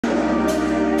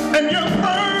and you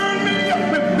burn me up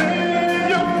within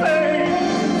your flame.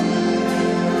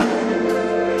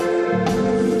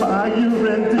 Fire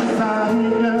and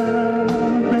desire,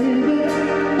 baby,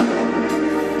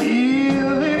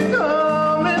 feel it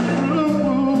coming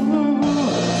through,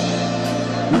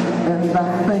 and I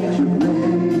thank you,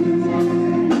 baby.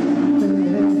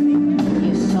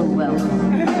 You're so welcome.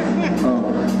 Oh,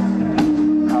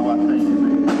 how I thank you,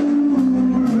 baby.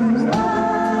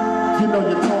 You know,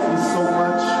 you taught me so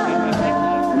much,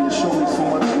 and you showed me so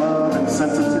much love and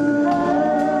sensitivity,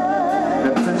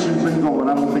 that since you've been gone,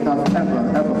 I don't think I've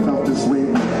ever felt this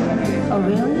way. Oh,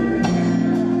 really?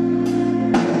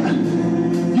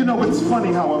 You know, it's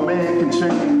funny how a man can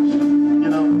change.